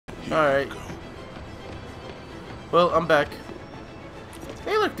Alright. Well, I'm back.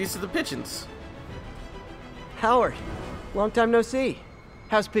 Hey, look, these are the pigeons. Howard, long time no see.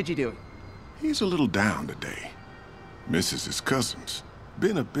 How's Pidgey doing? He's a little down today. Misses his cousins.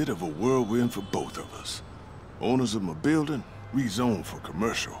 Been a bit of a whirlwind for both of us. Owners of my building rezoned for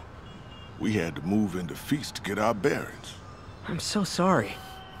commercial. We had to move into Feast to get our bearings. I'm so sorry.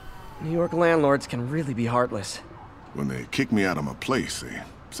 New York landlords can really be heartless. When they kicked me out of my place, they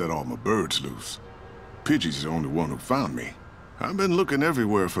set all my birds loose. Pidgey's the only one who found me. I've been looking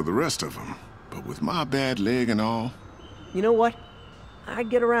everywhere for the rest of them, but with my bad leg and all... You know what? I'd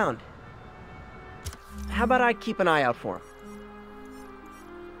get around. How about I keep an eye out for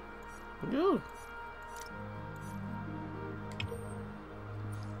him? Ooh.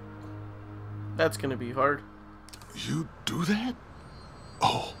 That's gonna be hard. You do that?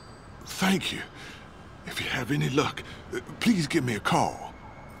 Oh, thank you. If you have any luck, please give me a call.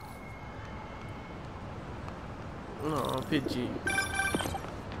 Oh, Pidgey.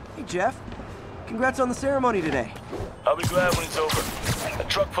 Hey, Jeff. Congrats on the ceremony today. I'll be glad when it's over. A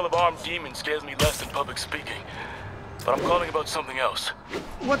truck full of armed demons scares me less than public speaking. But I'm calling about something else.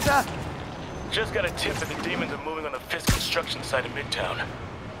 What's that? Just got a tip that the demons are moving on the Fisk construction site in Midtown.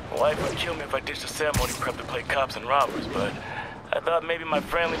 My wife would kill me if I ditched the ceremony prep to play cops and robbers, but I thought maybe my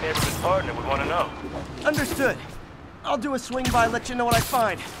friendly neighborhood partner would want to know. Understood. I'll do a swing by, let you know what I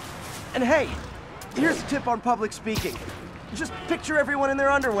find. And hey, here's a tip on public speaking. Just picture everyone in their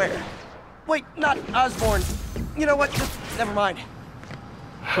underwear. Wait, not Osborne. You know what? Just never mind.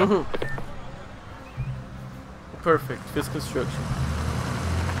 Perfect. Fisk construction.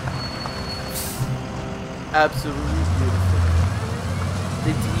 Absolutely beautiful.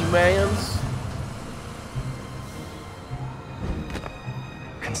 The demons.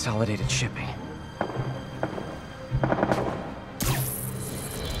 Consolidated shipping.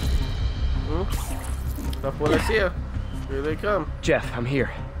 La policía. Here they come. Jeff, I'm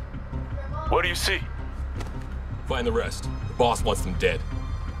here. What do you see? Find the rest. The boss wants them dead.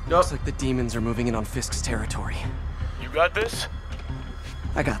 Looks like the demons are moving in on Fisk's territory. You got this?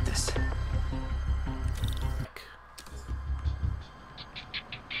 I got this.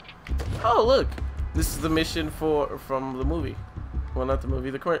 Oh, look. This is the mission from the movie. Well, not the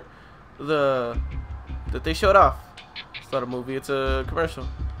movie, that they showed off. It's not a movie, it's a commercial.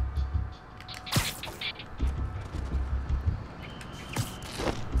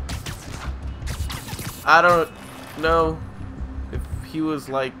 I don't know if he was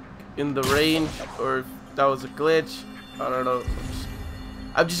like in the range or if that was a glitch. I don't know.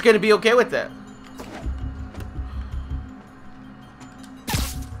 I'm just gonna be okay with that.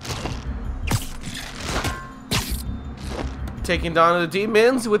 Taking down the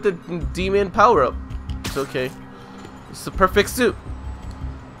demons with the demon power-up. It's okay. It's the perfect suit.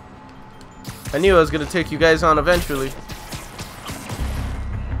 I knew I was gonna take you guys on eventually.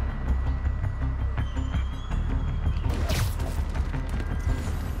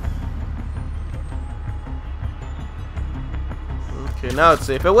 Okay, now it's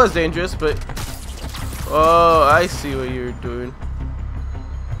safe. It was dangerous, but... Oh, I see what you're doing.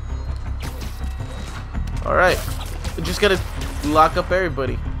 Alright. We just gotta lock up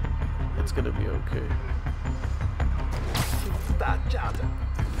everybody. It's gonna be okay.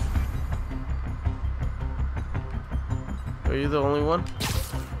 Are you the only one?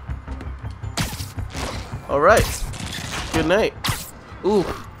 Alright. Good night. Ooh.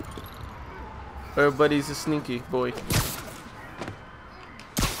 Everybody's a sneaky boy.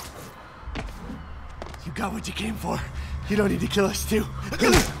 You got what you came for. You don't need to kill us too.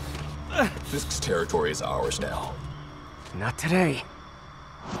 Fisk's territory is ours now. Not today.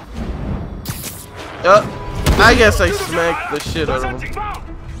 I guess I smacked the shit out of him.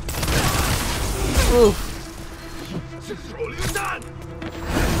 Oof.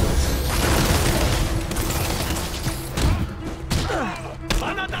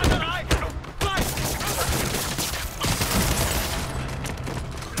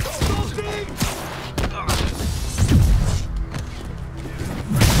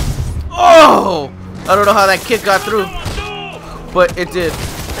 Oh! I don't know how that kick got through, but it did.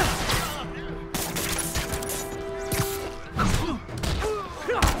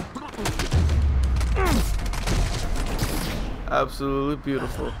 Absolutely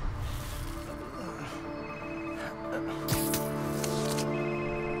beautiful.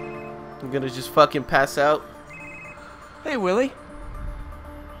 I'm gonna just fucking pass out. Hey, Willie.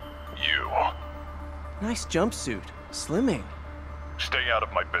 You. Nice jumpsuit. Slimming. Stay out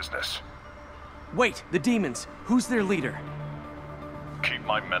of my business. Wait, the demons. Who's their leader? Keep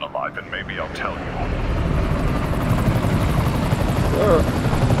my men alive and maybe I'll tell you. Oh.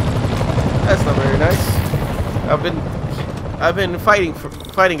 That's not very nice. I've been fighting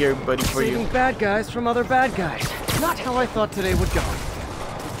everybody for you. Saving bad guys from other bad guys. Not how I thought today would go.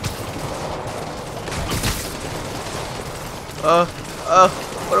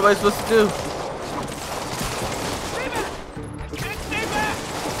 What am I supposed to do?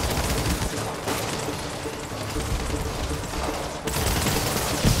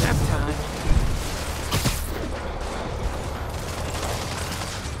 Nap time.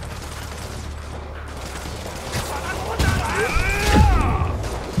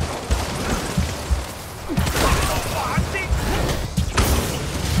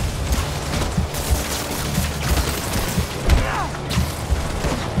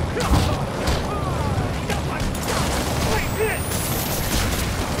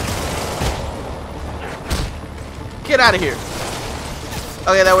 Get out of here.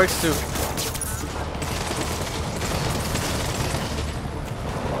 Okay, that works too.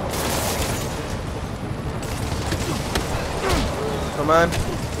 Come on.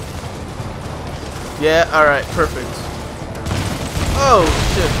 Yeah, alright, perfect. Oh,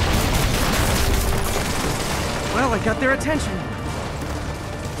 shit. Well, I got their attention.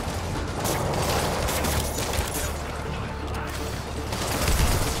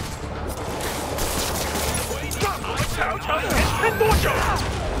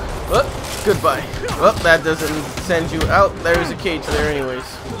 Well, goodbye. Well, that doesn't send you out. There's a cage there anyways.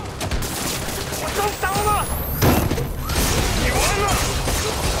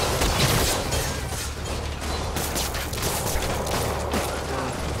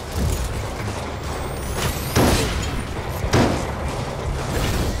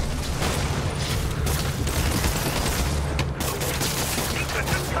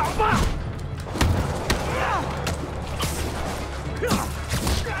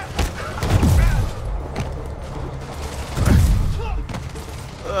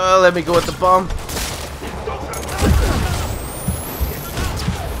 Let me go with the bomb.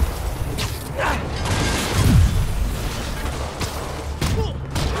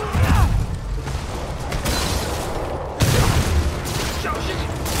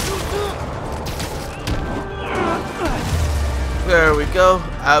 There we go.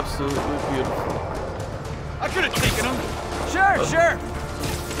 Absolutely beautiful. I could have taken him. Sure, sure.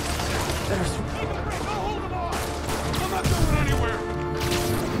 I'm not going anywhere.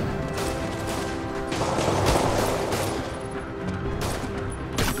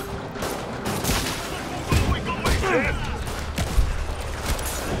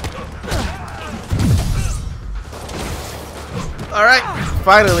 All right,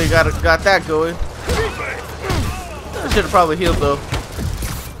 finally got that going. I should have probably healed though.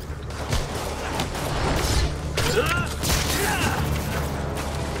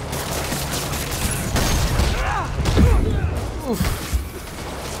 Oof.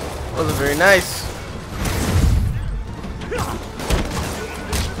 Wasn't very nice.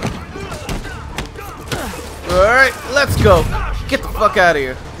 All right, let's go. Get the fuck out of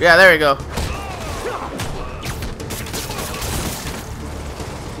here. Yeah, there you go.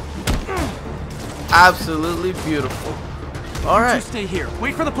 Absolutely beautiful. All right. You stay here.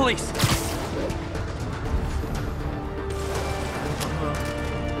 Wait for the police.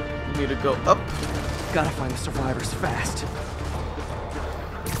 Need to go up. Gotta find the survivors fast.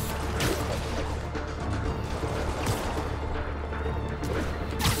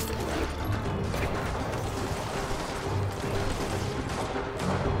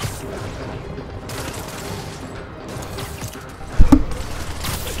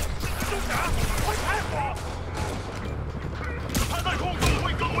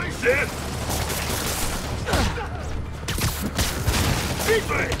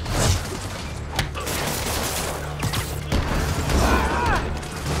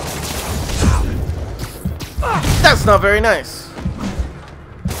 That's not very nice.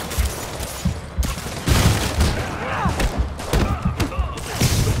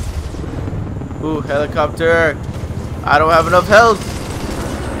 Ooh, helicopter. I don't have enough health.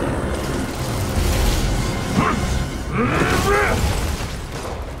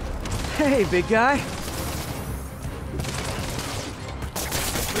 Hey, big guy.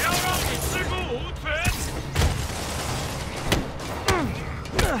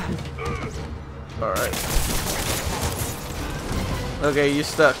 All right. Okay, you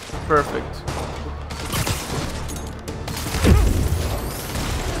stuck. Perfect.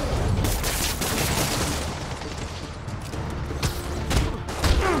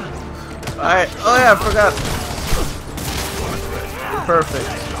 Alright. Oh yeah, I forgot. Perfect.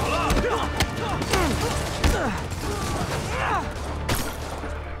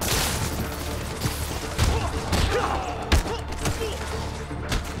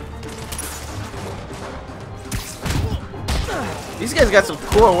 These guys got some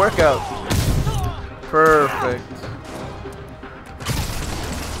core workout. Perfect.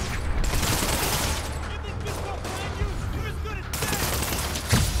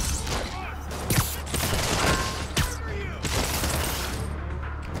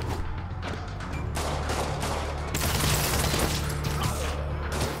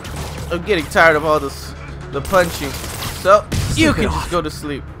 I'm getting tired of all this, the punching. So you can just go to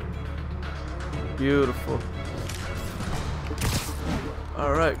sleep. Beautiful.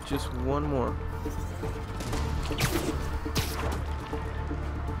 All right, just one more.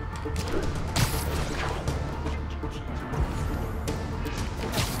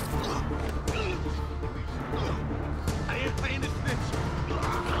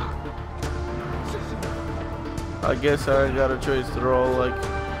 I guess I got a choice to roll like.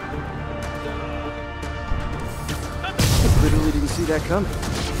 Literally didn't see that coming.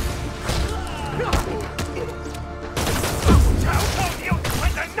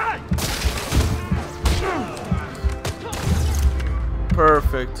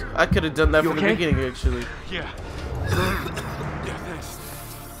 Perfect. I could have done that from the beginning, actually. Yeah. Yeah, thanks.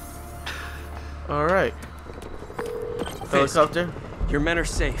 All right. Helicopter. Your men are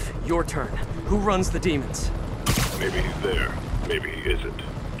safe. Your turn. Who runs the demons? Maybe he's there. Maybe he isn't.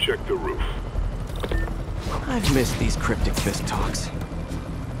 Check the roof. I've missed these cryptic fist talks.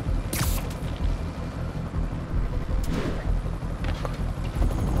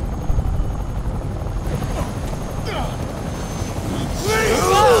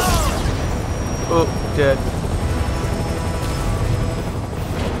 Oh, dead.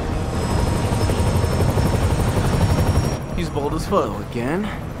 He's bold as fuck. Hello again.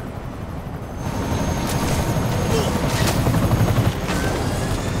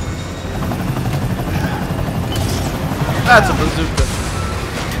 That's a bazooka.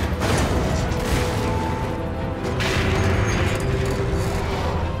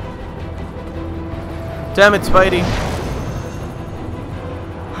 Damn it, Spidey.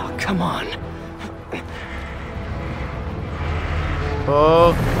 Oh, come on.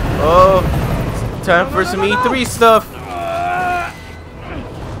 Oh, oh. Time for some E3 stuff.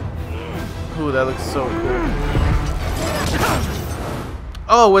 Ooh, that looks so cool.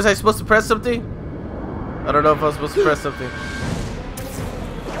 Oh, was I supposed to press something? I don't know if I was supposed to press something.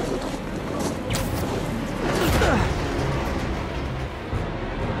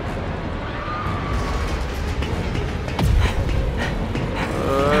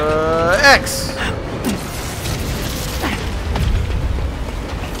 X.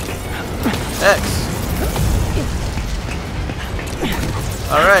 X.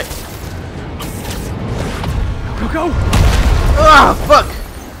 All right. Go. Ah, fuck.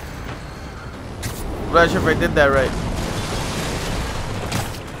 I'm not sure if I did that right.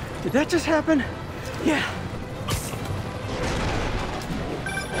 Did that just happen? Yeah.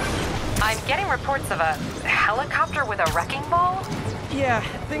 I'm getting reports of a helicopter with a wrecking ball. Yeah,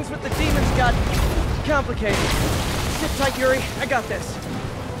 things with the demons got complicated. Sit tight, Yuri. I got this.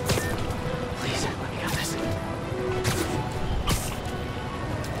 Please, let me got this.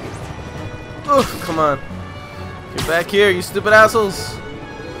 Oof, come on. Get back here, you stupid assholes.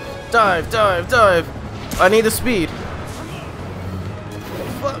 Dive, dive, dive. I need the speed.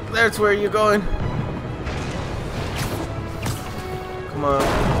 Fuck, that's where you're going. Come on.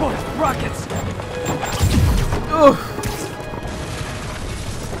 Oh, rockets! Oof.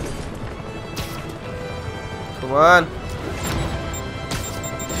 Come on.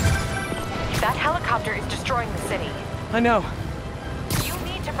 That helicopter is destroying the city. I know. You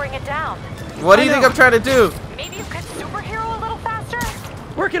need to bring it down. What do you think I'm trying to do? Maybe you could superhero a little faster?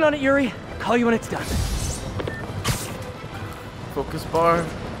 Working on it, Yuri. Call you when it's done. Focus bar.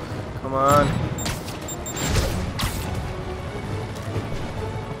 Come on.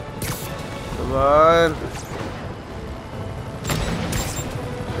 Come on.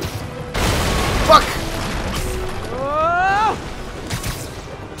 Fuck! Oh!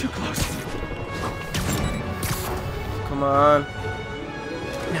 Too close. Come on.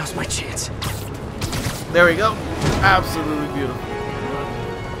 Now's my chance. There we go. Absolutely beautiful.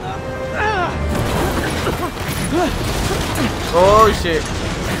 Oh shit.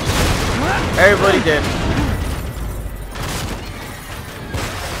 Everybody dead.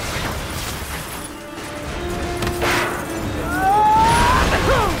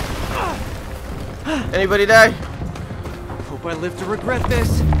 Anybody die? Hope I live to regret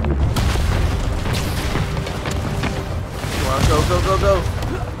this. Come on, go, go, go, go.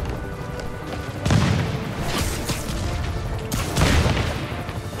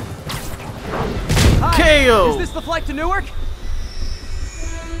 Hi. KO! Is this the flight to Newark?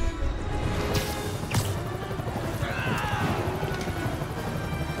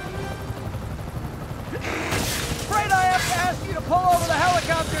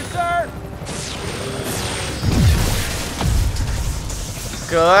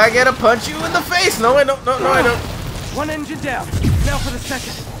 Go, I gotta punch you in the face. No, I don't. No, I don't. One engine down. Now for the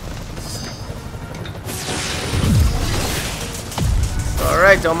second.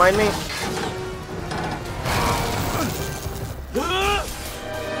 Alright, don't mind me.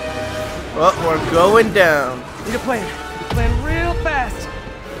 Well, we're going down. Need a plan. Plan real fast.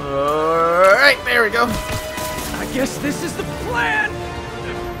 Alright, there we go. I guess this is the plan.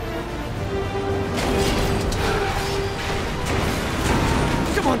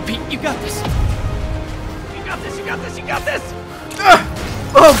 Come on, Pete. You got this. You got this. You got this. You got this.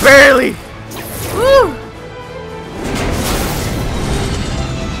 Oh, barely. Woo.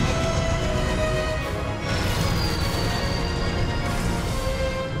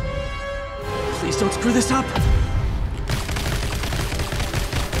 Please don't screw this up.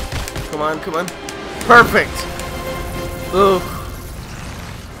 Come on, come on. Perfect. Ooh.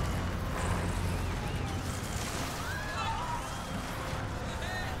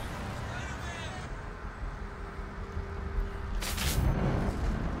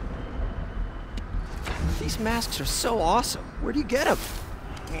 These masks are so awesome. Where do you get them?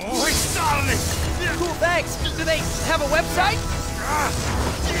 Oh, it's Cool, thanks. Do they have a website?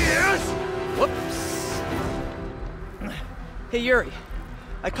 Yes! Whoops. Hey, Yuri.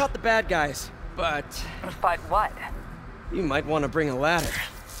 I caught the bad guys, but But what? you might want to bring a ladder.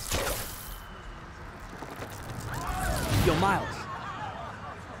 Yo, Miles.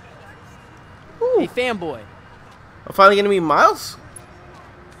 Hey, fanboy. I'm finally gonna meet Miles?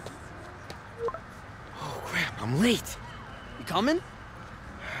 Oh crap, I'm late. You coming?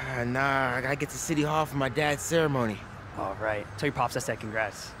 Nah, I gotta get to City Hall for my dad's ceremony. All right. Tell your pops I said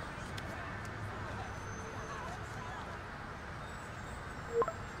congrats.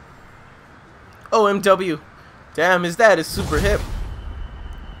 Oh, MW. Damn, his dad is super hip.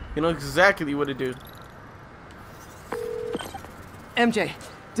 You know exactly what to do. MJ,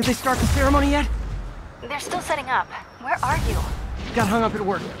 did they start the ceremony yet? They're still setting up. Where are you? Got hung up at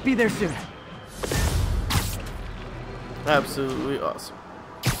work. Be there soon. Absolutely awesome.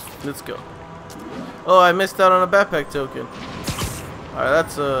 Let's go. Oh, I missed out on a backpack token. Alright,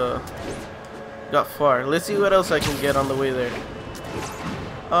 that's got far. Let's see what else I can get on the way there.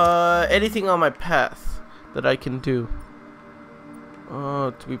 Anything on my path that I can do.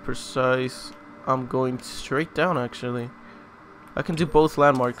 To be precise, I'm going straight down actually. I can do both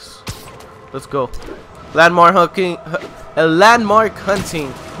landmarks. Let's go. Landmark hunting. Landmark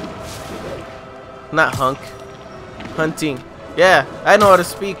hunting. Not hunk. Hunting. Yeah, I know how to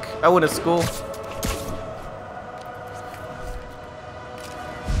speak. I went to school.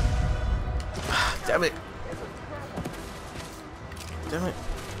 Damn it. Damn it.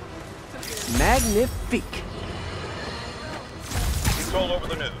 Magnifique. It's all over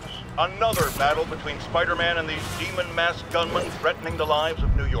the news. Another battle between Spider-Man and these demon-masked gunmen threatening the lives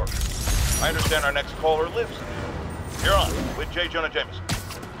of New Yorkers. I understand our next caller lives in New York. You're on with J. Jonah Jameson.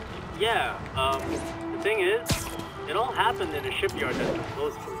 Yeah, the thing is, it all happened in a shipyard that's been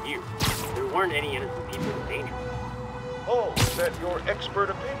closed for years. There weren't any innocent people in danger. Oh, is that your expert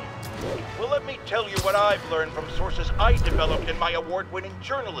opinion? Well, let me tell you what I've learned from sources I developed in my award-winning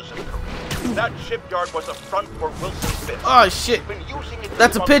journalism career. That shipyard was a front for Wilson Fisk. Oh shit! Been using it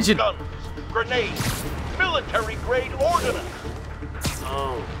That's a pigeon. Guns, grenades, military-grade ordnance.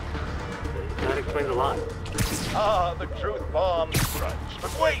 Oh, that explains a lot. Ah, the truth bomb strikes.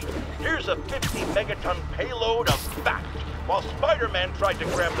 But wait, here's a 50-megaton payload of fact. While Spider-Man tried to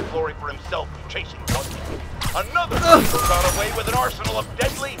grab the glory for himself, chasing one, another got away with an arsenal of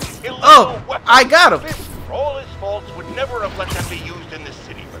deadly, illegal weapons. I got him. Fisk, for all his faults, would never have let them be used in this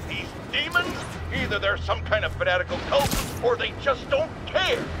city. But these demons, either they're some kind of fanatical cult, or they just don't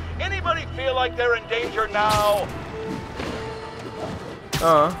care. Anybody feel like they're in danger now?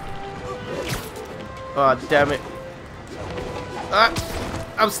 Oh, damn it.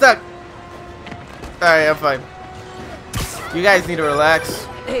 I'm stuck. Alright, I'm fine. You guys need to relax.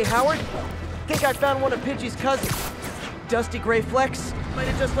 Hey, Howard. Think I found one of Pidgey's cousins. Dusty gray flecks. Might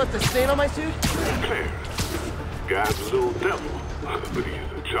have just left a stain on my suit. Guy's a little devil, but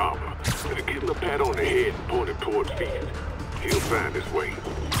he's a charmer. And give him a pat on the head and point him towards Fisk. He'll find his way.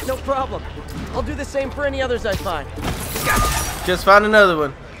 No problem. I'll do the same for any others I find. Just found another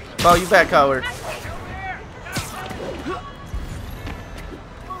one. Call you back, Howard.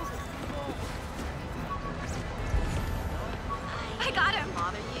 I got him.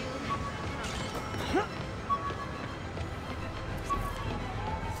 Mom and you.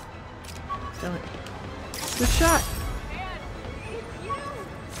 Damn it. Good shot.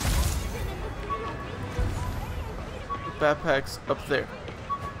 Backpack's up there.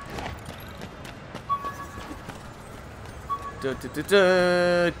 Got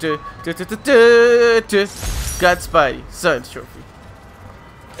Spidey. Science trophy.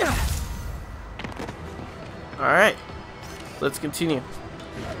 Alright. Let's continue.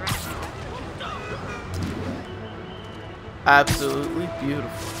 Absolutely beautiful.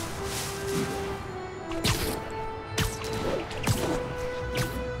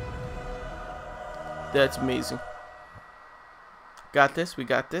 That's amazing. Got this. We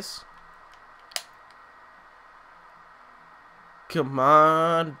got this. Come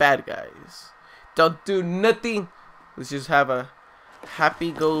on, bad guys. Don't do nothing. Let's just have a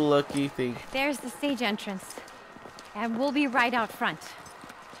happy-go-lucky thing. There's the stage entrance. And we'll be right out front.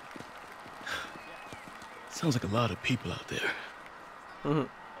 Sounds like a lot of people out there.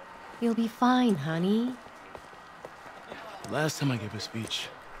 You'll be fine, honey. The last time I gave a speech,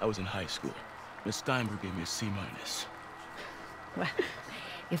 I was in high school. Miss Steinberg gave me a C-. Well,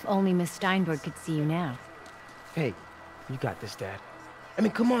 if only Miss Steinberg could see you now. Hey, you got this, Dad. I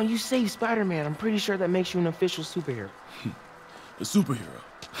mean, come on, you saved Spider-Man. I'm pretty sure that makes you an official superhero. A superhero.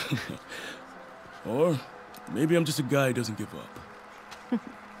 Or maybe I'm just a guy who doesn't give up.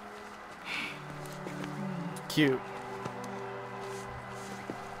 Cute.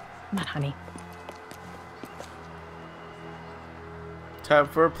 Come on, honey. Time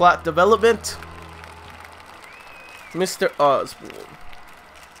for plot development. Mr. Osborn.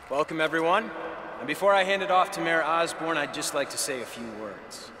 Welcome, everyone. And before I hand it off to Mayor Osborn, I'd just like to say a few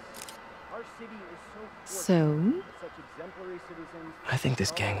words. So? I think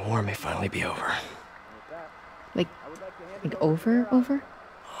this gang war may finally be over. Like over?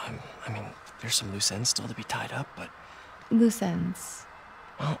 I mean, there's some loose ends still to be tied up, but... Loose ends?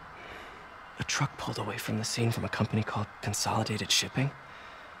 Well, a truck pulled away from the scene from a company called Consolidated Shipping.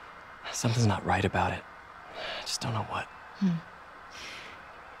 Something's not right about it. I just don't know what.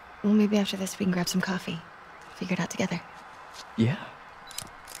 Well, maybe after this we can grab some coffee. Figure it out together. Yeah.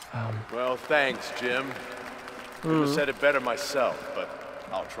 Well, thanks, Jim. Could have said it better myself, but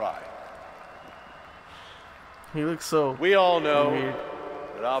I'll try. He looks so We all know weird.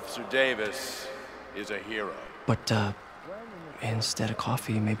 that Officer Davis is a hero. But, instead of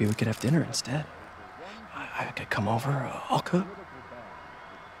coffee, maybe we could have dinner instead. I could come over, I'll cook.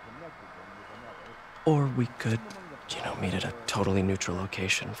 Or we could, meet at a totally neutral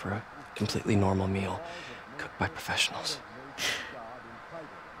location for a completely normal meal, cooked by professionals.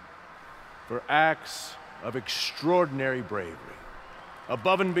 For acts of extraordinary bravery,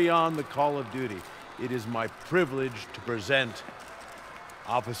 above and beyond the call of duty, it is my privilege to present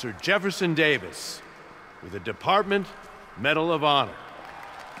Officer Jefferson Davis with a Department Medal of Honor.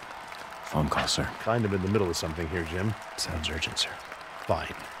 Phone call, sir. Kind of in the middle of something here, Jim. Sounds urgent, sir.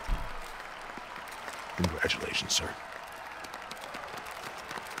 Fine. Congratulations, sir.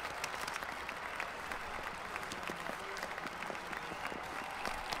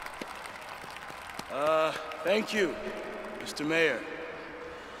 Thank you, Mr. Mayor.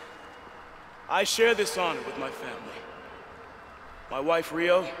 I share this honor with my family. My wife,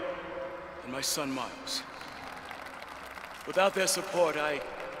 Rio, and my son, Miles. Without their support, I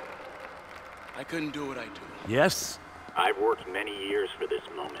couldn't do what I do. Yes? I've worked many years for this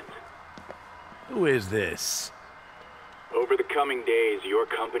moment. Who is this? Over the coming days, your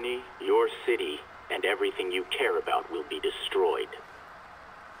company, your city, and everything you care about will be destroyed.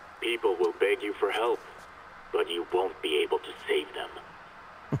 People will beg you for help, but you won't be able to save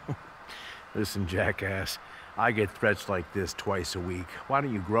them. Listen, jackass, I get threats like this twice a week. Why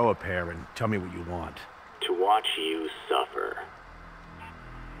don't you grow a pair and tell me what you want? To watch you suffer.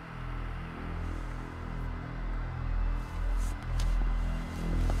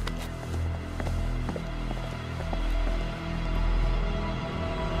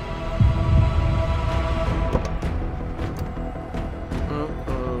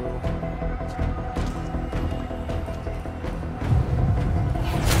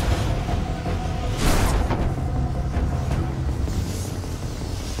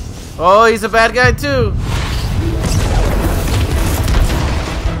 Oh, he's a bad guy too.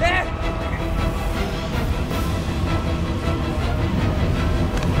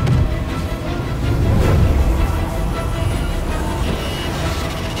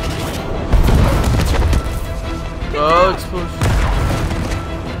 Oh, explosion.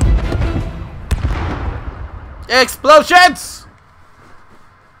 Explosions!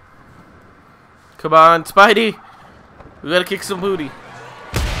 Come on, Spidey. We gotta kick some booty.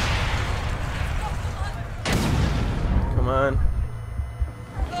 Come on.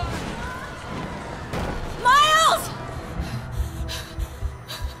 Miles!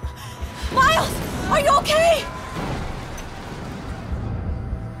 Miles! Are you okay?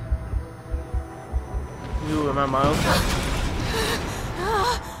 You, am I Miles?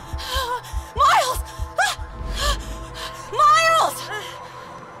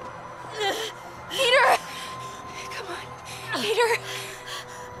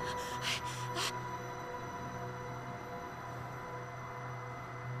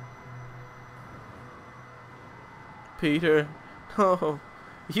 Peter. No.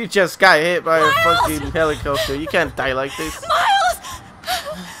 You just got hit by a fucking helicopter. You can't die like this. Miles!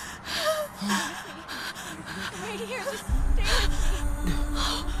 Right here, just stay with me.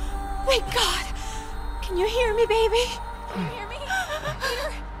 Thank God. Can you hear me, baby? Can you hear me?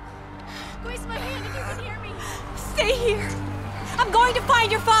 Peter? Squeeze my hand if you can hear me. Stay here. I'm going to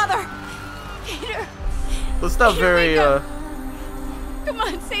find your father. Peter. That's not very, Come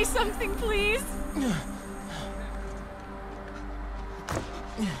on, say something, please.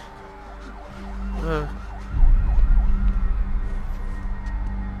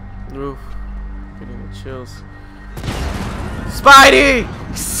 Oof. Getting the chills. Spidey!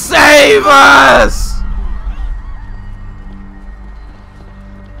 Save us!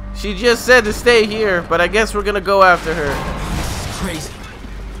 She just said to stay here, but I guess we're gonna go after her. This is crazy.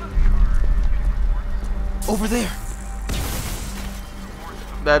 Over there.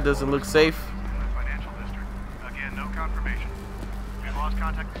 That doesn't look safe. Again, no confirmation. We've lost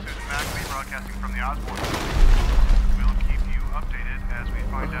contact with Susan McAfee, broadcasting from the Osborne. We'll keep you updated as we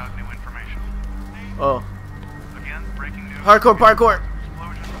find out new information. Oh. Again, breaking news. Hardcore parkour.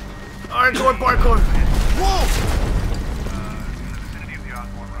 Hardcore parkour. Whoa! In the vicinity of the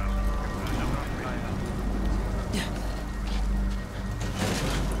Osborne Road. No confirmation.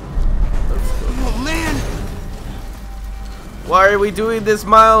 Oh man! Why are we doing this,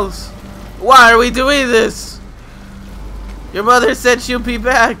 Miles? Why are we doing this? Your mother said she'll be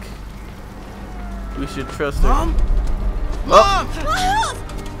back. We should trust her. Mom? Oh. Miles!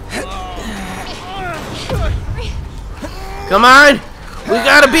 Come on! We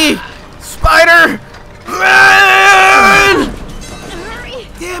gotta be Spider-Man! Hurry!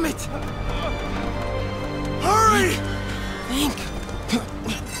 Damn it! Hurry! Think.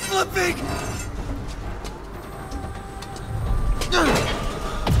 Flipping!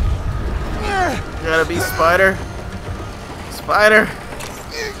 Gotta be Spider. Spider.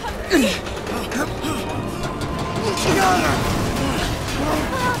 Miles!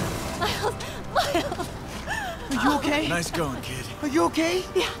 Are you okay? Nice going, kid. Are you okay?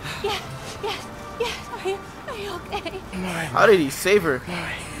 Yes. Are you okay? How did he save her?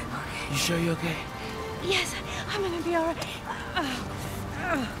 You sure you're okay? Yes, I'm gonna be alright.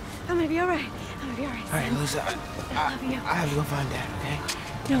 I'm gonna be alright. Alright, Lisa. I love you. I have to go find Dad, okay?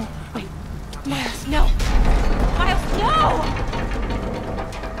 No, wait. Miles, no! Miles, no!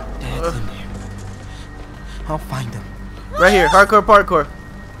 Dad's in there. I'll find him. Right here, hardcore parkour.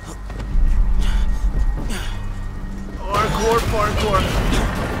 Hardcore parkour.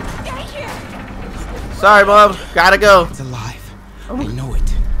 Stay here! Sorry, Mom. Gotta go. It's alive. I know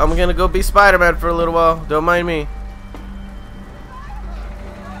it. I'm gonna go be Spider-Man for a little while. Don't mind me.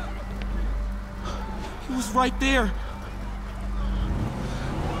 He was right there.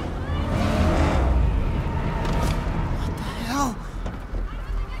 What the hell?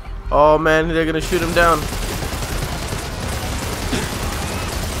 Oh man, they're gonna shoot him down.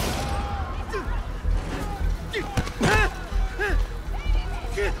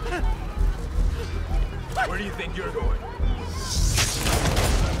 Where do you think you're going?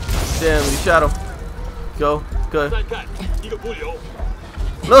 Damn, you shot him. Go, good.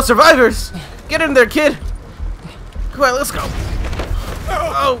 No survivors! Get in there, kid! Come on, let's go.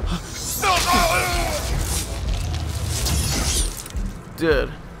 Oh!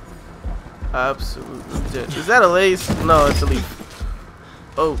 Dead. Absolutely dead. Is that a lace? No, it's a leaf.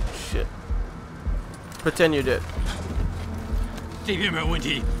 Oh, shit. Pretend you're dead. 这边没有问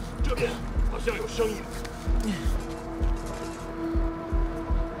题，这边好像有声音。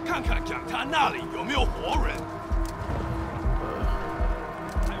看看讲台那里有没有活人。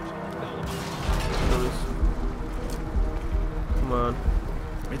Come on.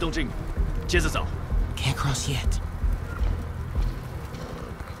 没动静，接着走。 Can't cross yet.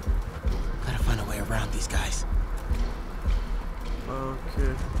 Gotta find a way around these guys.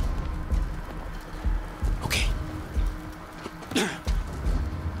 Okay. Okay.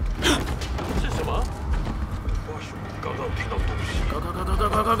 是什么？或许刚刚听到东西。Go, go, go, go,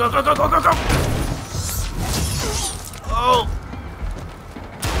 go, go, go, go, go, go, go, go! Oh!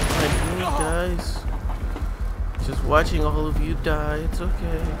 My goodness, guys. Just watching all of you die, it's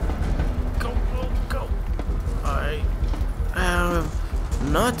okay. Go, go, go. I am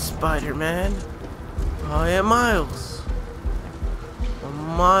not Spider-Man. I am Miles.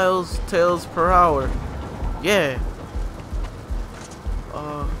 Miles tails per hour. Yeah.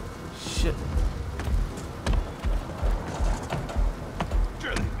 Shit. 这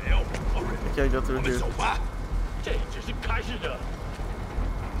里没有活人。 I can't go through 我们 here. 走吧，这只是开始的。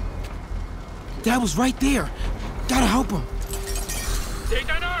 Dad was right there. Gotta help him. 谁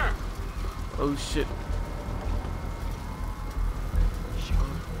在那儿？ Oh shit.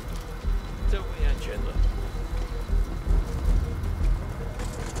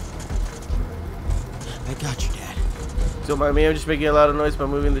 I got you, Dad. Don't mind me, I'm just making a lot of noise by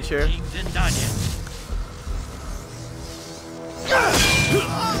moving the chair.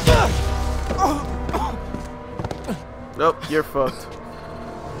 Nope, you're fucked.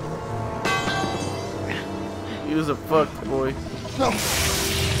 You's a fucked boy. No.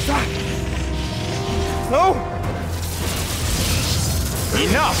 Stop. No.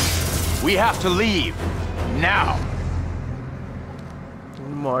 Enough! We have to leave. Now.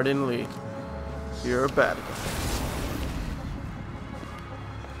 Martin Lee, you're a bad guy.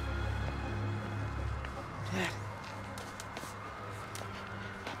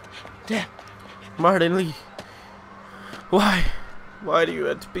 Dad. Martin Lee. Why? Why do you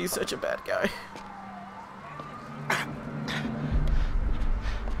have to be such a bad guy?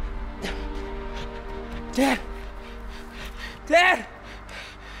 Dad! Dad!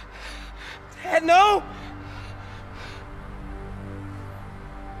 Dad, no!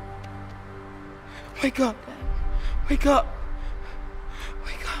 Wake up, Dad. Wake up.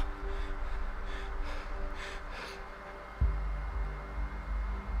 Wake up.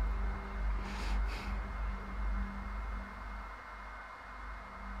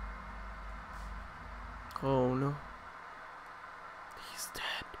 Oh no. He's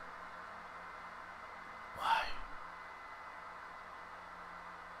dead. Why?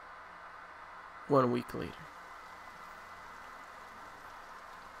 1 week later.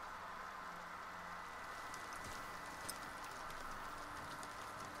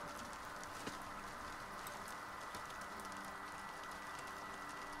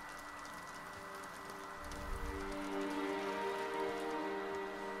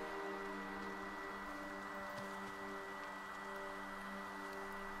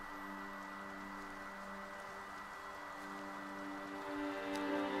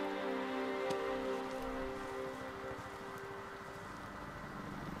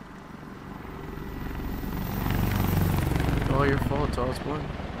 All your fault, Osborn.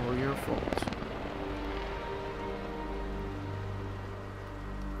 All your fault.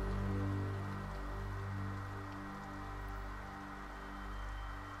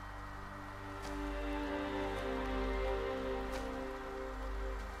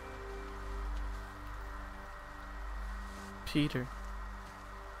 Peter.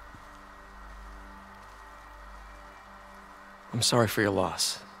 I'm sorry for your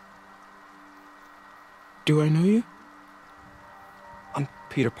loss. Do I know you? I'm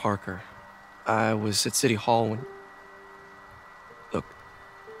Peter Parker. I was at City Hall when... Look,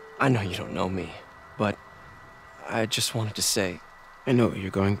 I know you don't know me, but I just wanted to say... I know what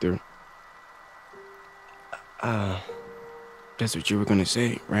you're going through. That's what you were gonna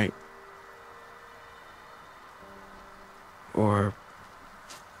say, right? Or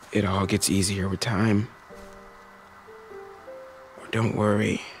it all gets easier with time. Or don't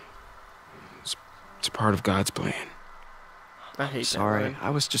worry. It's part of God's plan. I hate Sorry, that. I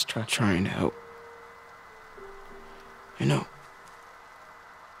was just trying to help. I know.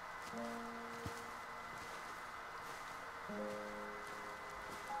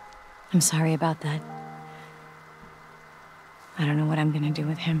 I'm sorry about that. I don't know what I'm gonna do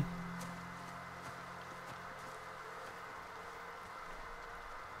with him.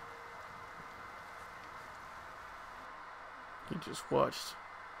 You just watched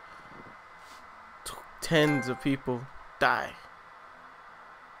tens of people die.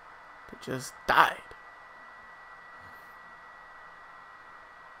 They just died.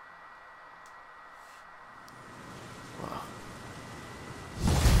 Wow.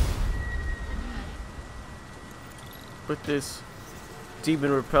 With this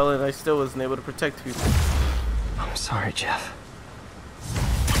demon repellent, I still wasn't able to protect people. I'm sorry, Jeff.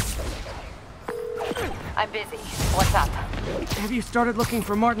 I'm busy. What's up? Have you started looking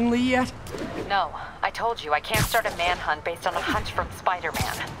for Martin Lee yet? No, I told you I can't start a manhunt based on a hunch from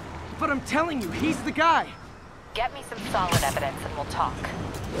Spider-Man. But I'm telling you, he's the guy. Get me some solid evidence and we'll talk.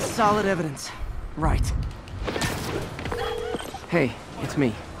 Solid evidence. Right. Hey, it's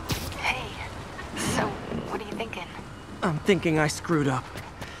me. Hey, so what are you thinking? I'm thinking I screwed up.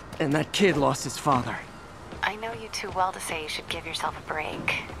 And that kid lost his father. I know you too well to say you should give yourself a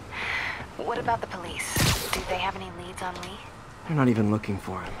break. What about the police? Do they have any leads on Lee? They're not even looking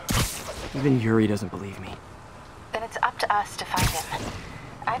for him. Even Yuri doesn't believe me. Then it's up to us to find him.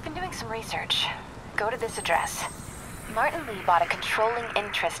 I've been doing some research. Go to this address. Martin Lee bought a controlling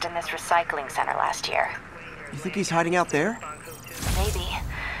interest in this recycling center last year. You think he's hiding out there? Maybe.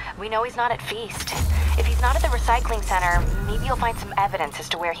 We know he's not at Feast. If he's not at the recycling center, maybe you'll find some evidence as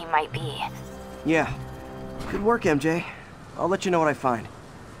to where he might be. Yeah. Good work, MJ. I'll let you know what I find.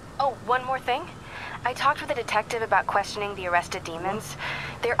 Oh, one more thing. I talked with a detective about questioning the arrested demons.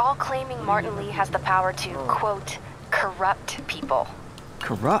 They're all claiming Martin Lee has the power to, quote, corrupt people.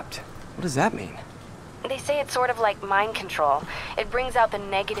 Corrupt? What does that mean? They say it's sort of like mind control. It brings out the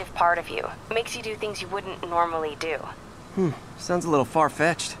negative part of you. Makes you do things you wouldn't normally do. Sounds a little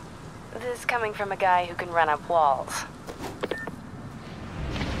far-fetched. This coming from a guy who can run up walls.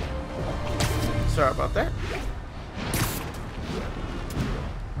 Sorry about that.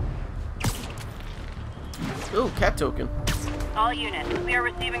 Ooh, cat token. All units, we are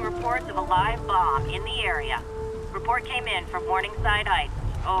receiving reports of a live bomb in the area. Report came in from Morningside Heights.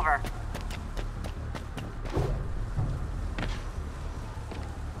 Over.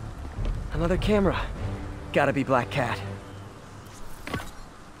 Another camera. Gotta be Black Cat.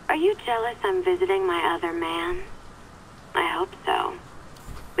 Are you jealous I'm visiting my other man? I hope so.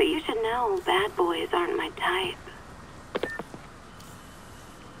 But you should know bad boys aren't my type.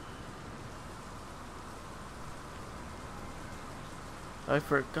 I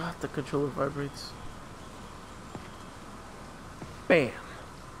forgot the controller vibrates. Bam.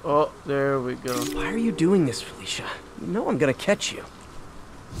 Oh, there we go. Why are you doing this, Felicia? You know I'm gonna catch you.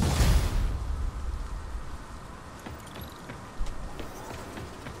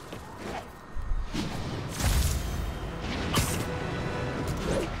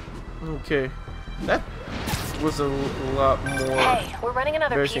 Okay. That was a lot more. Hey, we're running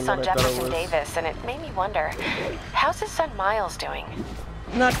another piece on Jefferson was. Davis, and it made me wonder, how's his son Miles doing?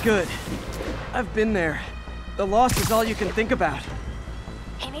 Not good. I've been there. The loss is all you can think about.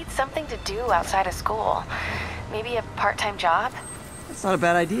 He needs something to do outside of school. Maybe a part-time job? That's not a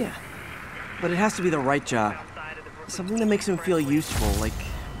bad idea. But it has to be the right job. Something that makes him feel useful, like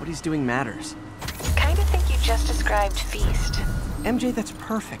what he's doing matters. Kind of think you just described Feast. MJ, that's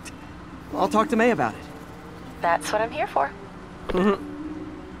perfect. I'll talk to May about it. That's what I'm here for.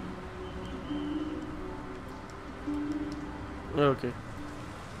 Okay.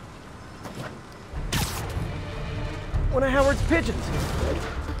 One of Howard's pigeons.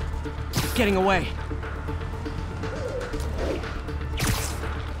 Getting away.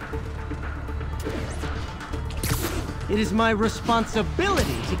 It is my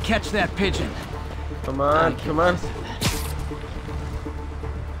responsibility to catch that pigeon. Come on, come on.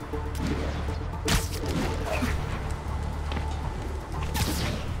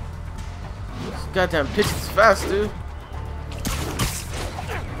 This goddamn pigeon's fast, dude.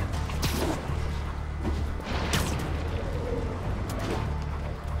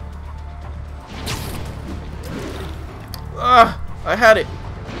 Ah, I had it.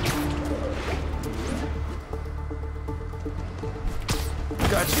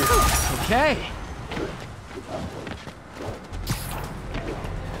 Got you. Okay.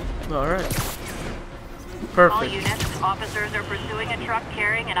 All right. Perfect. All units, officers are pursuing a truck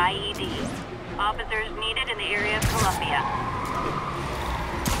carrying an IED. Officers needed in the area of Columbia.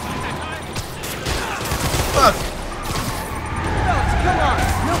 Fuck. Fellas, come on.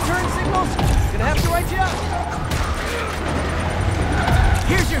 No turn signals? Gonna have to write you up.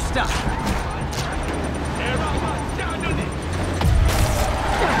 Here's your stuff.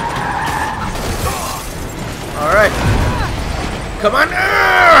 All right. Come on.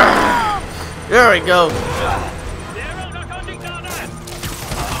 There we go.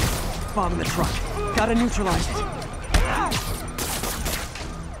 Bomb in the truck. Gotta neutralize it.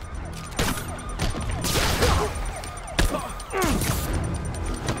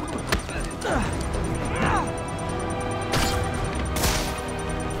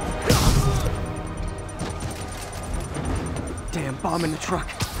 Damn bomb in the truck.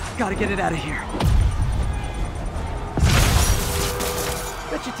 Gotta get it out of here.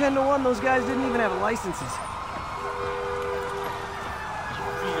 Bet you 10 to 1 those guys didn't even have licenses.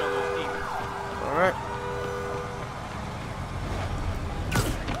 Alright.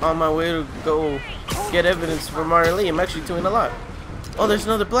 On my way to go get evidence for Martin Lee. I'm actually doing a lot. Oh, there's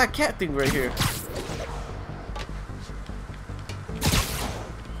another Black Cat thing right here.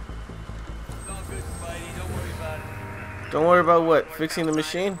 Don't worry about what? Fixing the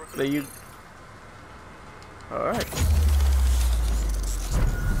machine? That you... Alright.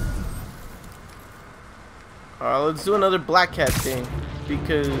 Alright, let's do another Black Cat thing.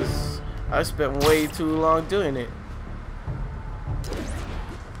 Because I spent way too long doing it.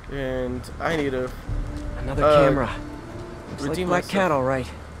 And I need a... Another camera. Looks like Black Cat, all right.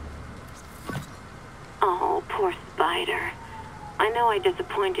 Oh, poor Spider. I know I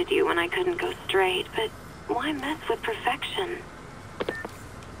disappointed you when I couldn't go straight, but why mess with perfection?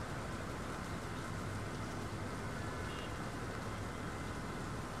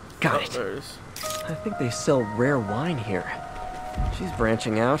 Got it. I think they sell rare wine here. She's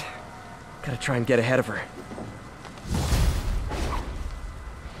branching out. Gotta try and get ahead of her.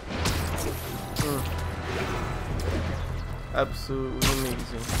 Absolutely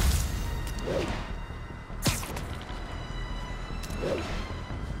amazing.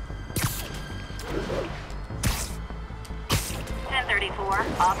 1034.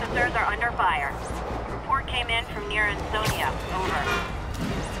 Officers are under fire. Report came in from near Ansonia. Over.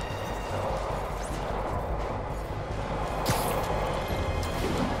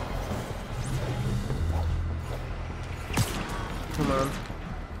 Come on.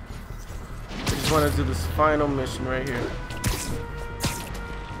 I just want to do this final mission right here.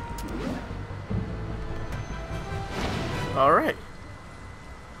 Alright.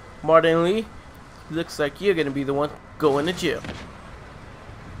 Martin Lee, looks like you're gonna be the one going to jail.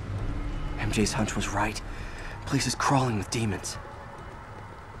 MJ's hunch was right. Place is crawling with demons.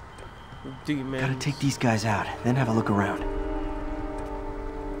 Demons. Gotta take these guys out, then have a look around.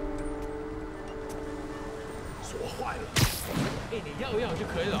 锁坏了，你要就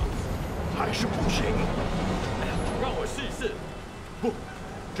可以了，还是不行。让我试一试。不，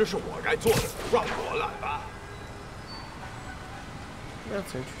这是我该做的，让我来吧。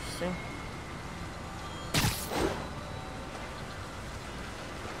 That's interesting.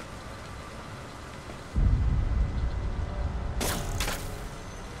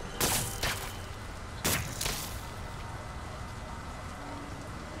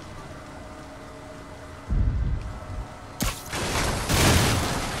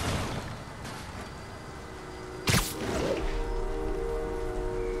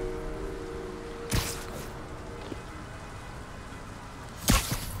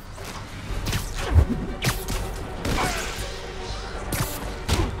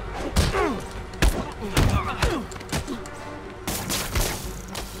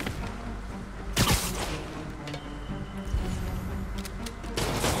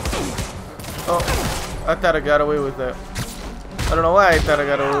 Oh, I thought I got away with that. I don't know why I thought I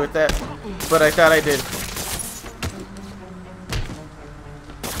got away with that, but I thought I did.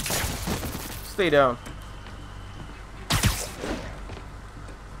 Stay down.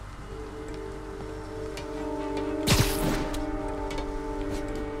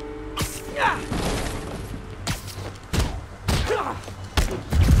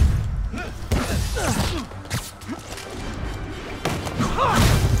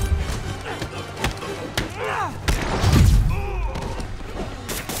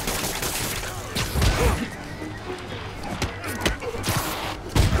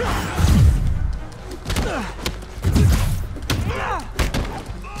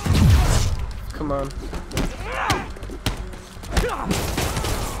 Come on.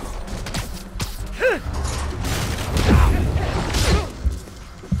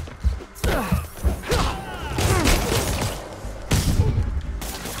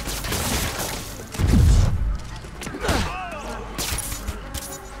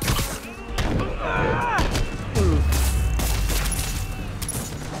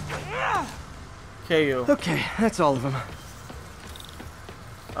 KO. Okay, that's all of them.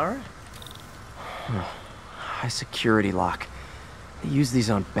 Alright. High security lock. They use these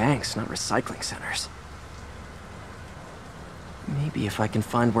on banks, not recycling centers. Maybe if I can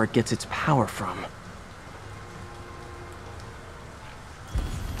find where it gets its power from.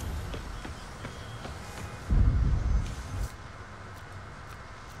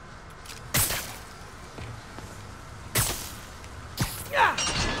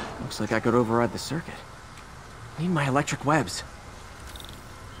 Looks like I could override the circuit. Need my electric webs.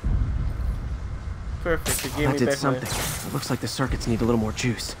 Perfect. It gave That me did back something. It looks like the circuits need a little more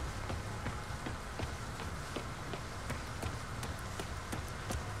juice.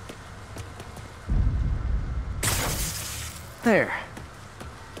 There.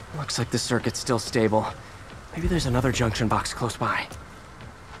 Looks like the circuit's still stable. Maybe there's another junction box close by.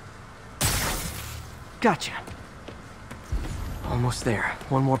 Gotcha. Almost there.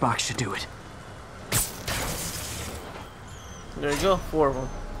 One more box should do it. There you go. 4 of them.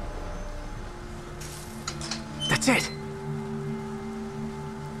 That's it.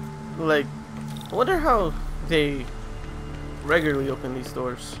 Like, I wonder how they regularly open these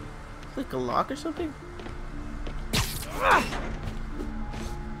doors. Like a lock or something?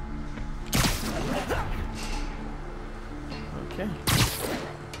 Okay.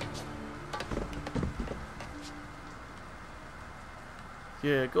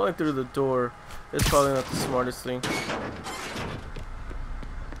 Yeah, going through the door is probably not the smartest thing.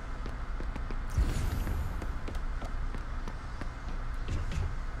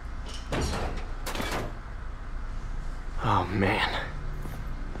 Oh, man.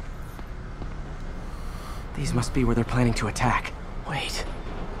 These must be where they're planning to attack. Wait,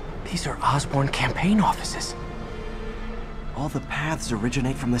 these are Osborn campaign offices. All the paths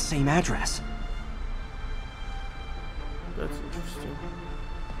originate from the same address. That's interesting.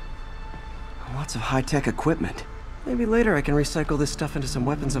 Lots of high-tech equipment. Maybe later I can recycle this stuff into some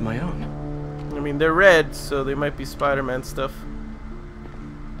weapons of my own. I mean, they're red, so they might be Spider-Man stuff.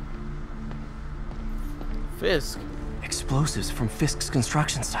 Fisk. Explosives from Fisk's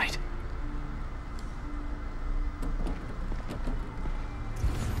construction site.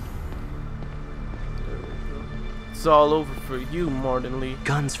 It's all over for you, Martin Lee.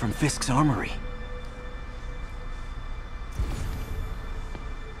 Guns from Fisk's armory.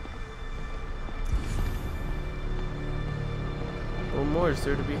 What more is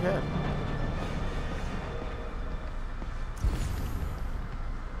there to be had?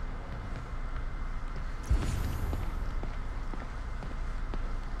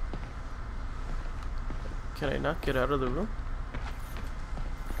 Can I not get out of the room?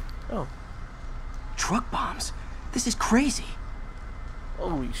 Oh. Truck bombs? This is crazy.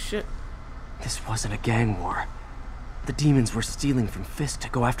 Holy shit. This wasn't a gang war. The demons were stealing from Fisk to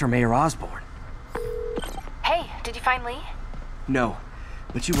go after Mayor Osborn. Hey, did you find Lee? No,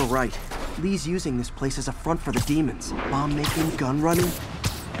 but you were right. Lee's using this place as a front for the demons. Bomb making, gun running.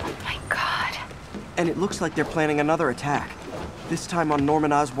 Oh my god. And it looks like they're planning another attack. This time on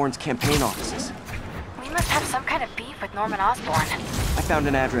Norman Osborn's campaign offices. We must have some kind of beef with Norman Osborn. I found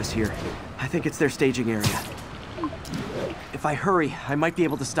an address here. I think it's their staging area. If I hurry, I might be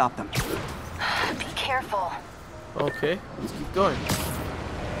able to stop them. Be careful. Okay, let's keep going.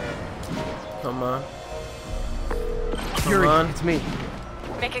 Come on. Fury, it's me.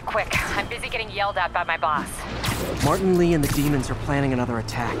 Make it quick. I'm busy getting yelled at by my boss. Martin Lee and the demons are planning another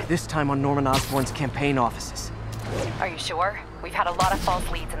attack, this time on Norman Osborn's campaign offices. Are you sure? We've had a lot of false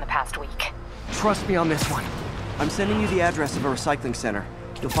leads in the past week. Trust me on this one. I'm sending you the address of a recycling center.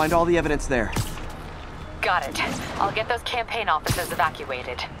 You'll find all the evidence there. Got it. I'll get those campaign offices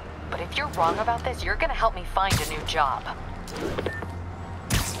evacuated. But if you're wrong about this, you're gonna help me find a new job.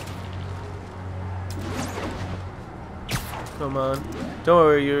 Come on. Don't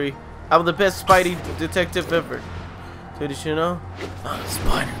worry, Yuri. I'm the best Spidey detective ever. So did you know? I'm a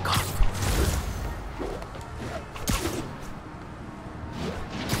spider cop.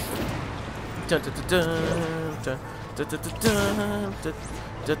 Dun dun dun dun dun dun dun dun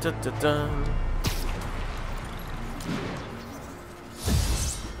dun dun dun dun.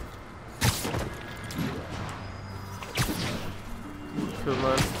 Come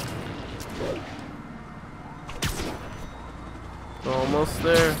on. Almost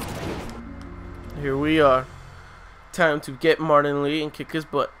there. Here we are. Time to get Martin Lee and kick his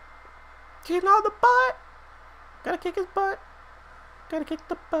butt. Kick all the butt. Gotta kick his butt. Gotta kick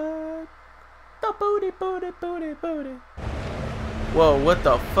the butt. The booty, booty, booty, booty. Whoa, what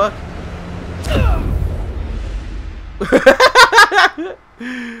the fuck?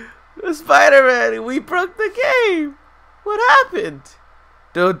 Spider-Man, we broke the game. What happened?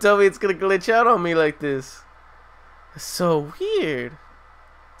 Don't tell me it's gonna glitch out on me like this. It's so weird.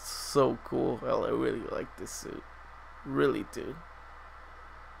 So cool. Well, I really like this suit. Really do.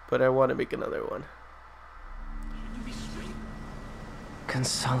 But I want to make another one.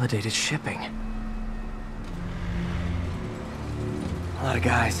 Consolidated shipping. A lot of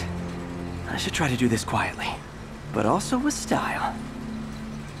guys. I should try to do this quietly, but also with style.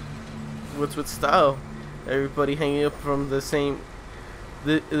 What's with style? Everybody hanging up from the same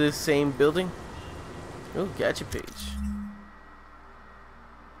building? Oh, gadget page.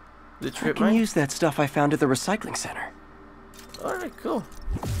 The trip I can use that stuff I found at the recycling center. Alright, cool.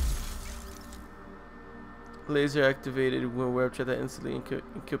 Laser activated when we're that instantly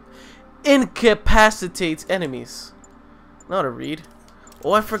incapacitates enemies. Not a read.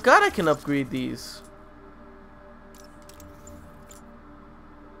 Oh, I forgot I can upgrade these.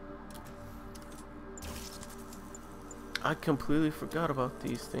 I completely forgot about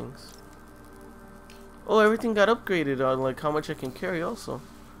these things. Oh, everything got upgraded on like how much I can carry also.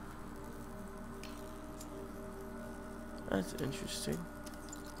 That's interesting.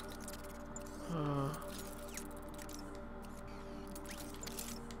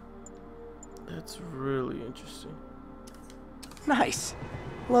 That's really interesting. Nice.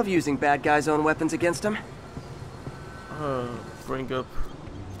 Love using bad guys' own weapons against them. Bring up.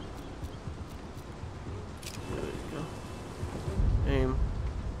 There you go. Aim.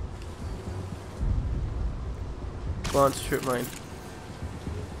 Launch trip mine.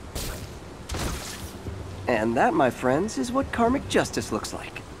 And that, my friends, is what karmic justice looks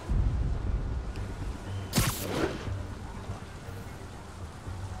like.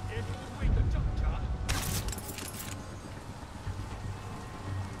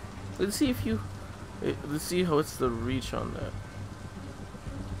 Let's see if you. Let's see how it's the reach on that.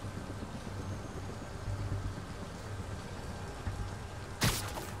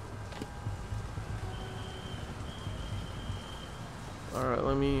 Alright,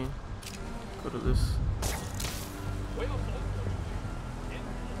 let me go to this.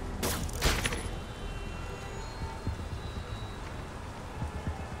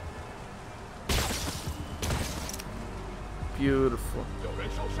 Beautiful.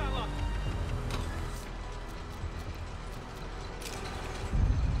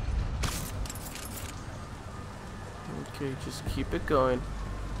 Okay, just keep it going.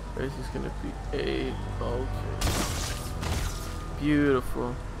 This is gonna be a okay.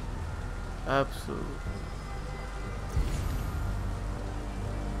 Beautiful. Absolutely.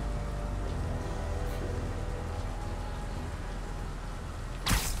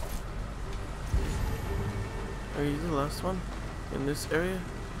 Are you the last one in this area?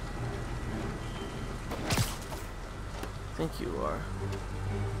 I think you are.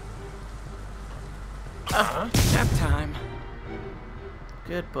 Nap time.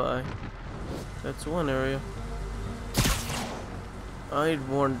 Goodbye. That's one area. I need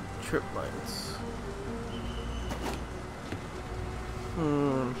more trip lines.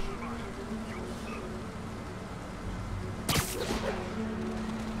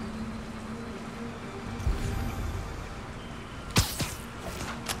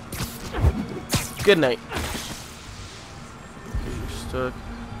 Good night. Okay, you're stuck.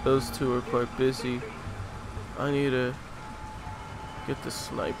 Those two are quite busy. I need to get the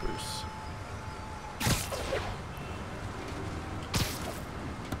snipers.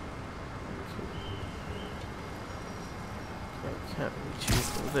 I can't reach you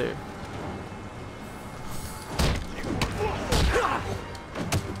from there.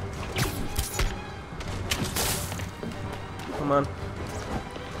 Come on.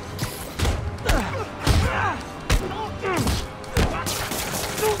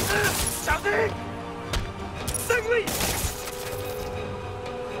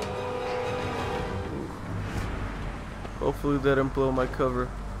 Hopefully that didn't blow my cover.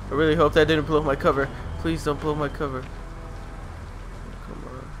 I really hope that didn't blow my cover. Please don't blow my cover. Come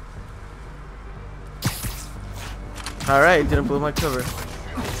on. Alright, didn't blow my cover.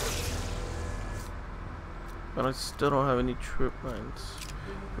 But I still don't have any trip lines.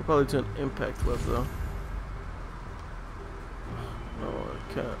 We'll probably do an impact web though. No,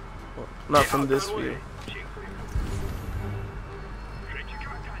 I can't. Well, not from this view.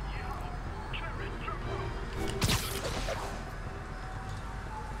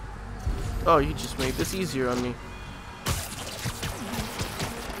 Oh, you just made this easier on me.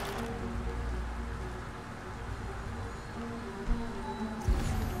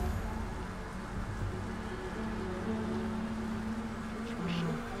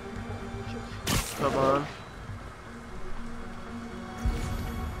 Come on.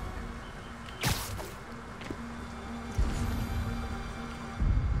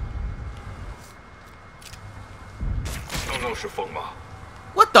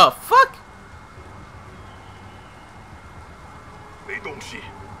 What the fuck?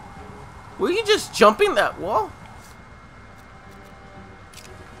 Were you just jumping that wall?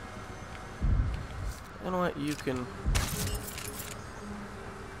 You know what? You can.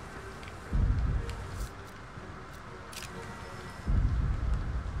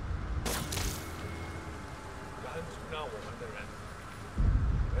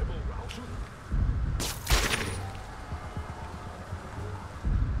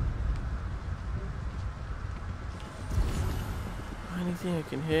 Anything I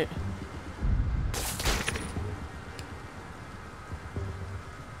can hit.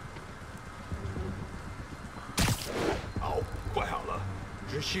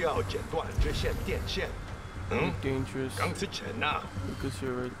 Dangerous. Because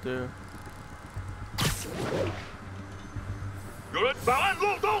you're right there.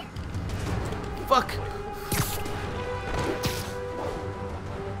 Fuck!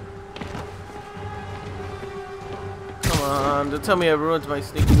 Come on, don't tell me I ruined my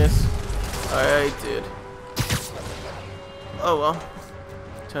sneakiness. I did. Oh well.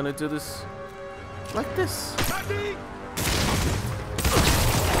 Trying to do this like this.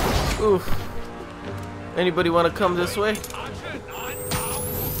 Oof. Anybody want to come this way?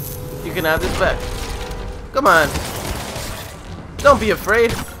 You can have this back. Come on. Don't be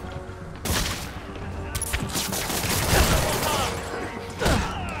afraid.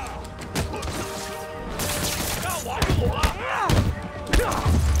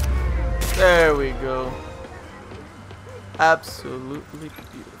 There we go. Absolutely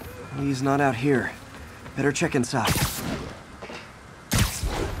beautiful. He's not out here. Better check inside.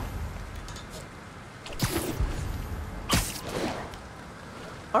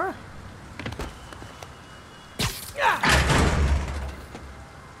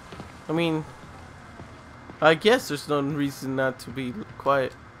 I mean, I guess there's no reason not to be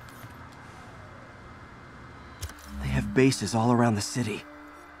quiet. They have bases all around the city.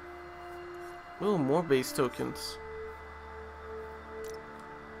 Oh, more base tokens.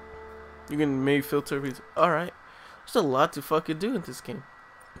 You can maybe filter everything. Alright. There's a lot to fucking do in this game.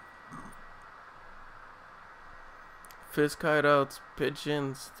 Fisk hideouts,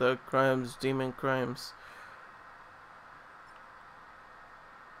 pigeons, thug crimes, demon crimes.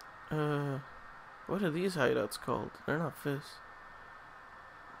 What are these hideouts called? They're not Fisk.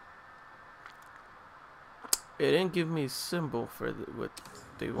 It didn't give me a symbol for what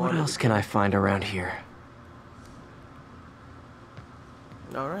they wanted. What else can I find around here?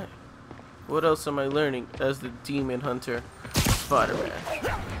 Alright. What else am I learning as the demon hunter Spider-Man?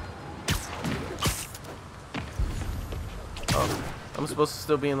 Oh, I'm supposed to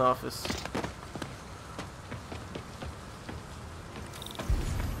still be in the office.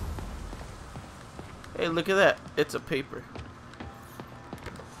 Hey, look at that. It's a paper.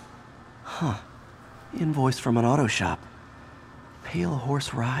 Huh. Invoice from an auto shop. Pale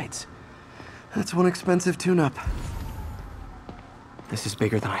Horse Rides. That's one expensive tune-up. This is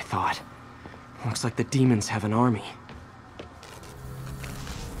bigger than I thought. Looks like the demons have an army.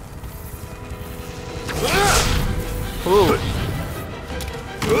 Ooh.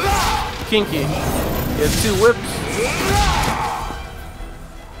 Kinky. He has 2 whips.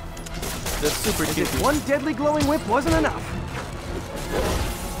 That's super kinky. One deadly glowing whip wasn't enough.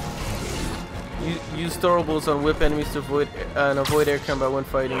 Use throwables on whip enemies to avoid air combat when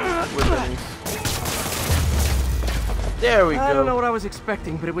fighting whip enemies. There we go. I don't know what I was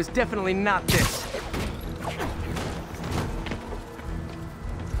expecting, but it was definitely not this.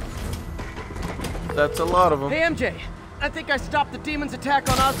 That's a lot of them. Hey MJ, I think I stopped the demons'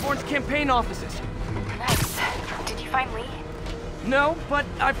 attack on Osborn's campaign offices. Nice. Did you find Lee? No, but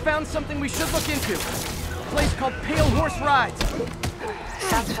I found something we should look into. A place called Pale Horse Rides.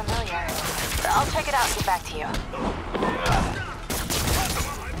 Sounds familiar. I'll check it out and get back to you.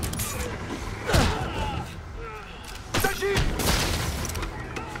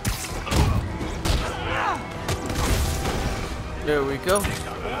 There we go.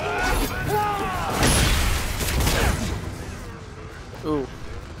 Ooh.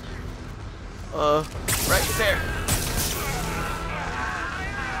 Right there.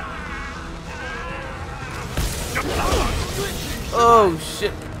 Oh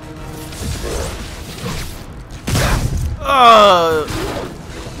shit.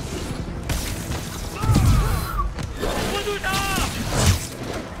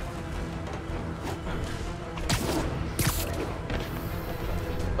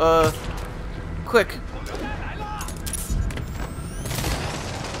 Quick.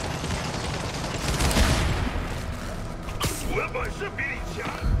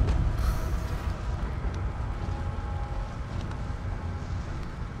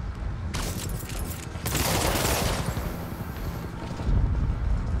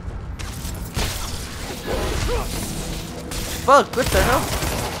 Fuck, what the hell?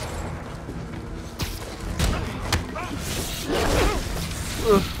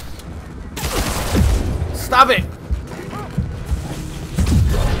 Ugh. Stop it!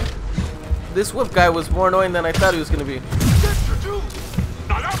 This whip guy was more annoying than I thought he was gonna be.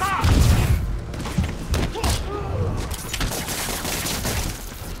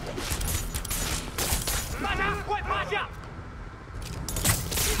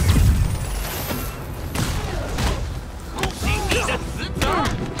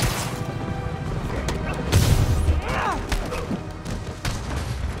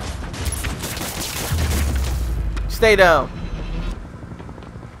 Stay down.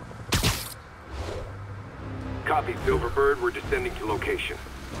 Copy, Silverbird. We're descending to location.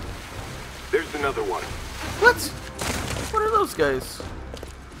 There's another one. What? What are those guys?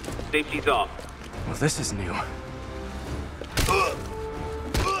 Safety's off. Well, this is new.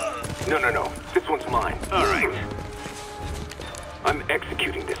 No. This one's mine. All right. I'm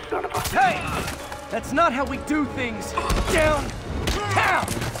executing this son of a... Hey! That's not how we do things. Down! Down!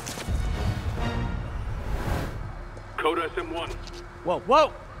 Code SM1.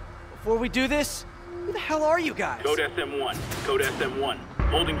 Whoa! Before we do this, who the hell are you guys? Code SM1. Code SM1.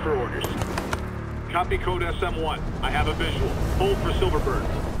 Holding for orders. Copy Code SM1. I have a visual. Hold for Silverbird.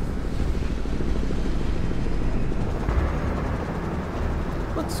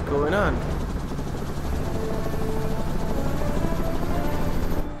 What's going on?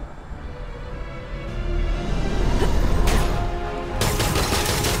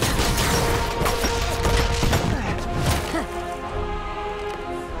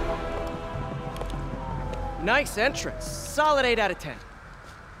 Nice entrance. Solid 8 out of 10.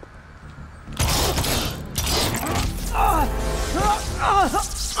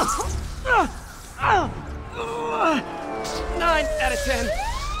 Nine out of 10.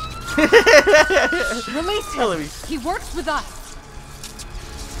 Release him. He works with us.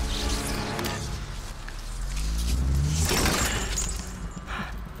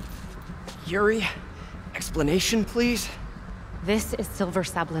 Yuri, explanation, please? This is Silver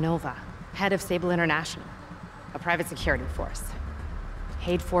Sablinova, head of Sable International, a private security force.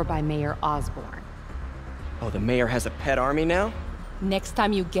 Paid for by Mayor Osborn. Oh, the mayor has a pet army now? Next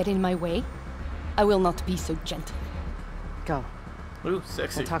time you get in my way, I will not be so gentle. Go. Ooh,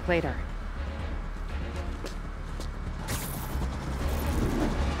 sexy. We'll talk later.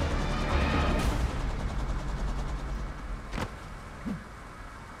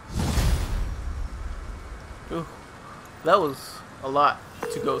 Ooh, that was a lot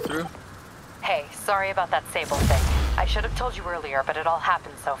to go through. Hey, sorry about that Sable thing. I should have told you earlier, but it all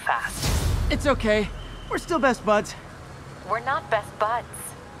happened so fast. It's okay. We're still best buds. We're not best buds.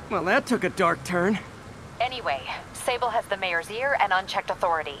 Well, that took a dark turn. Anyway, Sable has the mayor's ear and unchecked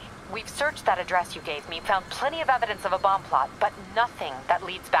authority. We've searched that address you gave me, found plenty of evidence of a bomb plot, but nothing that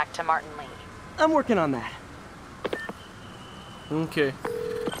leads back to Martin Lee. I'm working on that. Okay.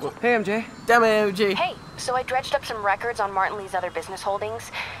 Well, hey, MJ. Damn it, MJ. Hey, so I dredged up some records on Martin Lee's other business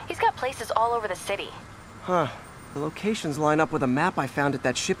holdings. He's got places all over the city. Huh. The locations line up with a map I found at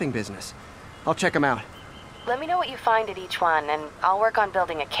that shipping business. I'll check them out. Let me know what you find at each one, and I'll work on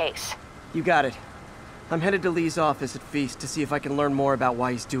building a case. You got it. I'm headed to Lee's office at Feast to see if I can learn more about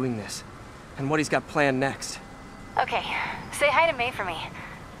why he's doing this, and what he's got planned next. Okay, say hi to May for me.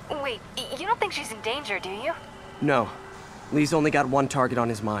 Wait, you don't think she's in danger, do you? No. Lee's only got one target on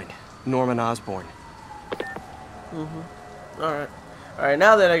his mind, Norman Osborn. Alright. Alright,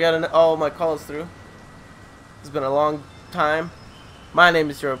 now that I got all my calls through, it's been a long time. My name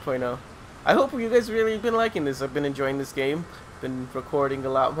is Gerbil.O. I hope you guys really been liking this. I've been enjoying this game. Been recording a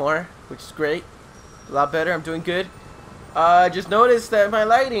lot more, which is great. A lot better. I'm doing good. I just noticed that my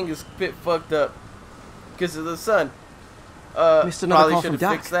lighting is a bit fucked up because of the sun. Missed another Probably call should from have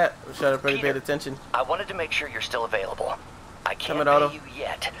Doc. fixed that. Should have really paid attention. I wanted to make sure you're still available. I can't Otto. pay you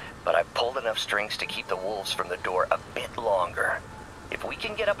yet, but I've pulled enough strings to keep the wolves from the door a bit longer. If we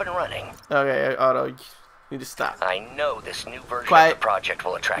can get up and running... Okay, Otto, you need to stop. I know this new version Quiet. of the project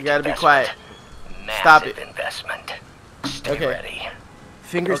will attract You gotta be investment. quiet. Massive Stop it. investment. Stay Okay. ready.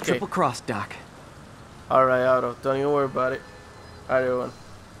 Fingers Okay. triple crossed, Doc. Alright, Otto, don't even worry about it. Alright, everyone.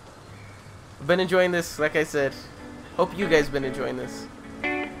 I've been enjoying this, like I said. Hope you guys been enjoying this.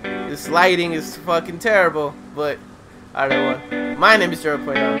 This lighting is fucking terrible, but alright, everyone. My name is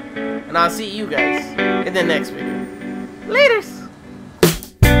Gerbil.O, and I'll see you guys in the next video. Laters!